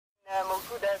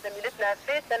موجوده زميلتنا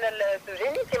فاتن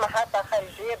التوجاني في محطه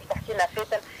خارجيه باش تحكي لنا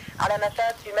فاتن على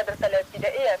نشاط في مدرسه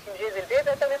الابتدائيه في مجاز الباب.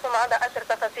 تونسوا عندها اكثر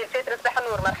تفاصيل. فاتن صباح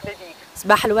النور، مرحبا بك.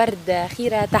 صباح الورد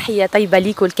خيرة، تحية طيبة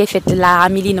ليك ولكافة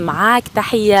العاملين معاك،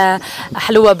 تحية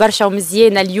حلوة برشا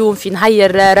ومزيانة اليوم في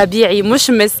نهار ربيعي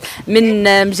مشمس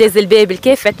من مجاز الباب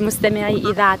لكافة مستمعي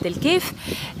إذاعة الكيف.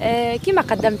 كما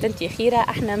قدمت أنت خيرة،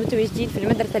 احنا متواجدين في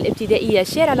المدرسة الابتدائية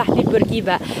شارع الحبيب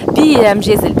بورقيبة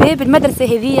بمجاز الباب. المدرسة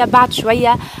هذه بعد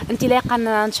شوية انطلاقا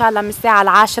إن شاء الله من الساعة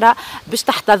 10 باش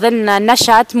تحتضن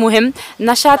نشاط مهم،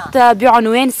 نشاط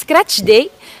بعنوان سكراتش داي.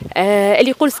 اللي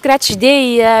يقول سكراتش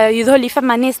داي يظهر لي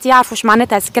فما ناس يعرفوا واش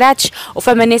معناتها سكراتش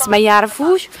وفما ناس ما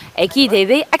يعرفوش. اكيد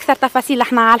هذه اكثر تفاصيل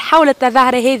احنا على حول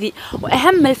التظاهره هذه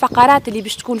واهم الفقرات اللي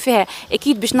باش تكون فيها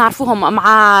اكيد باش نعرفوهم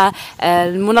مع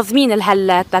المنظمين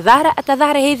لهالتظاهره.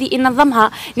 التظاهره هذه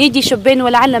ينظمها نادي شبان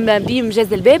والعلم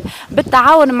بمجاز الباب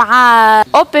بالتعاون مع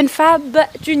اوبن فاب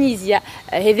تونيزيا.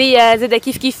 هذه زاده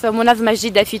كيف منظمه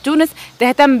جديده في تونس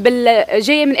تهتم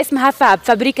جايه من اسمها فاب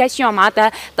فابريكاسيون،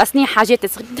 معناتها تصنيع حاجات.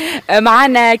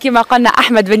 معنا كما قلنا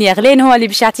احمد بن يغلان هو اللي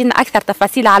باش يعطينا اكثر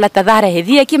تفاصيل على التظاهره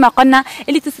هذه. كما قلنا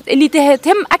اللي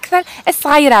تهم اكثر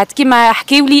الصغيرات، كما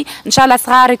حكيوا لي ان شاء الله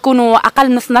صغار يكونوا اقل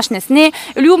من 12 سنه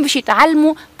اليوم باش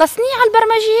يتعلموا تصنيع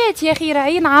البرمجيات. يا خيره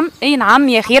اي نعم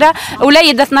يا خيره،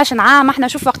 وليد 12 عام احنا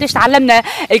شوف وقتاش تعلمنا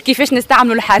كيفاش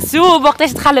نستعملوا الحاسوب،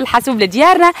 وقتاش دخل الحاسوب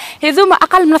لديارنا. هذوما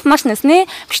اقل من 12 سنه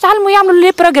باش يتعلموا يعملوا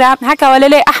لي بروجرام هكا ولا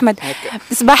لا احمد؟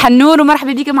 صباح النور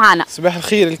ومرحبا بك معنا. صباح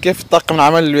الخير الكيف، طاقم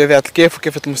العمل لإذاعة الكيف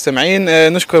وكافة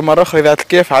المستمعين. نشكر مرة أخرى إذاعة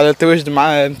الكيف على التواجد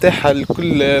نتاعها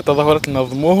لكل التظاهرات اللي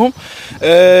نظموهم.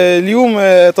 اليوم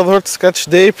تظاهرة سكراتش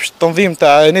داي التنظيم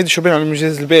تاع نادي شبان على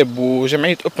مجاز الباب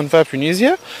وجمعية اوبن فاب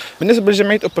تونيزيا. بالنسبة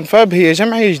لجمعية اوبن فاب هي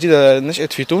جمعية جديدة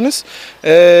نشأت في تونس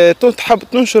تحب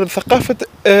تنشر ثقافة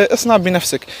اصنع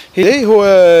بنفسك. هو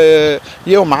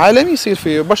يوم عالمي يصير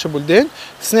في برشا بلدان،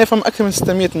 السنة فما أكثر من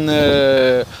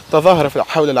 600 تظاهرة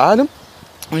حول العالم.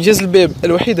 مجاز الباب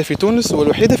الوحيدة في تونس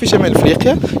والوحيدة في شمال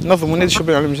افريقيا ينظموا نادي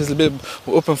شبان على مجاز الباب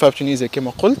واوبن فاب تونيزيا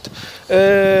كما قلت.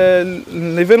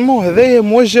 ليفيرمون هذايا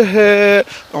موجه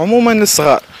عموما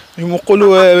للصغار،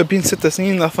 يقولوا بين 6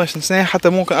 سنين 12 سنه حتى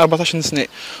ممكن 14 سنه.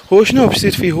 هو شنو باش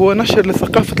يصير فيه؟ هو نشر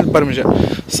لثقافه البرمجه.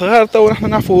 الصغار توا نحن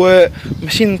نعرفوا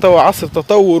ماشيين توا عصر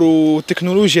تطور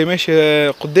والتكنولوجيا ماشيه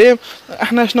قدام.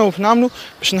 احنا شنو باش نعملوا؟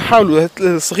 باش نحاولوا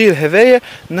الصغير هذايا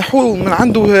نحولوا من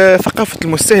عنده ثقافه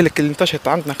المستهلك اللي انتشرت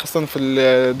عندنا خاصه في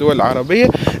الدول العربيه،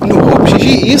 انه هو باش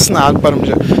يجي يصنع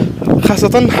البرمجه،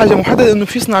 خاصة حاجة محددة انه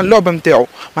باش يصنع اللعبة نتاعو،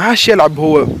 ما عادش يلعب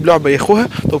هو بلعبة ياخوها،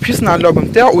 باش يصنع اللعبة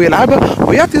نتاعو ويلعبها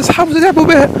ويعطي اصحابه يلعبوا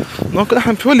بها. دونك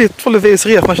احنا تولي الطفل ذي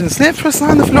صغير 12 سنة باش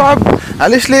يصنع لنا في اللعب،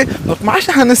 علاش لا؟ دونك ما عادش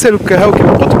احنا نسالوا كهو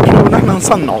كما قلت باش نحن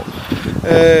نصنعوا.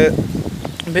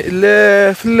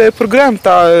 في البروجرام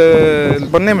تاع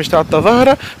البرنامج تاع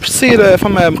التظاهرة باش تصير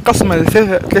فما مقسمة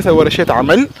ل3 ورشات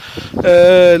عمل.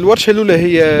 الورشة الأولى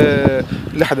هي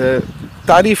لحد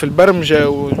تعريف البرمجه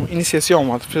وانيسياسيون،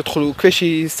 باش يدخلوا كيفاش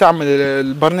يستعمل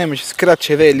البرنامج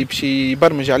سكراتش هذا اللي باش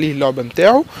يبرمج عليه اللعبه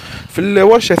نتاعو. في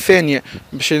الورشه الثانيه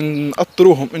باش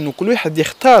نأطروهم انه كل واحد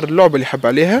يختار اللعبه اللي يحب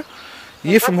عليها،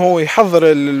 يفهم هو يحضر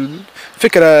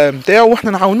الفكره نتاعو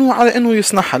واحنا نعاونوه على انه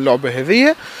يصنعها اللعبه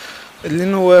هذه،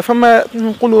 لانه فما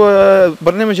نقولوا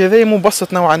برنامج هذا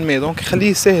مبسط نوعا ما، دونك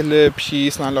يخليه سهل باش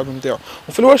يصنع اللعبه نتاعو.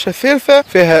 وفي الورشه الثالثه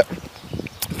فيها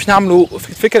باش نعملوا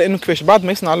فكره انه كيفاش بعد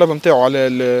ما يصنع اللعبه نتاعو على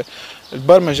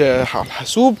البرمجه على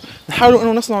الحاسوب نحاولوا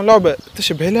انه نصنعوا لعبه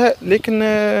تشبه لها لكن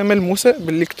ملموسه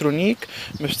بالالكترونيك،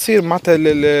 باش تصير معناتها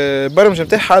البرمجه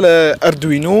نتاعها على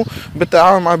اردوينو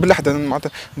بالتعاون مع بالوحده،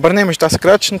 معناتها برنامج تاع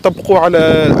سكراتش نطبقوه على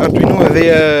اردوينو.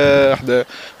 هذايا وحده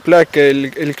بلاك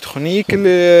الكترونيك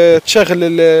اللي تشغل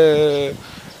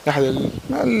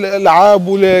الالعاب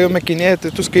والماكينات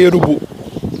توسكي روبو.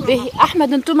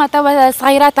 احمد انتم توا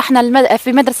صغيرات، احنا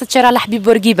في مدرسه شارع الحبيب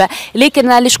بورقيبه،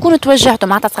 لكن لشكون توجهتوا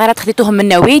معناتها صغيرات؟ خذيتوهم من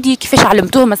النوادي؟ كيفاش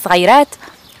علمتوهم الصغيرات؟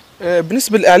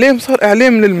 بالنسبه للاعلام صار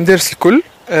اعلام للمدارس الكل،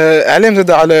 اعلام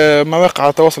زاد على مواقع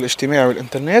التواصل الاجتماعي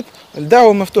والانترنت.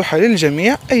 الدعوه مفتوحه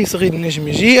للجميع، اي صغير نجم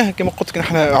يجي. كما قلت لك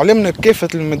احنا علمنا كافه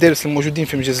المدارس الموجودين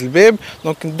في مجاز الباب،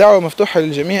 دونك الدعوه مفتوحه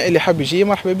للجميع، اللي حاب يجي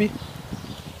مرحبا به.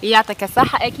 يعطيك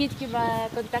الصحه. اكيد كما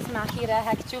كنت تسمع خيره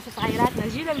هاك تشوف صغيراتنا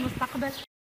جيل المستقبل.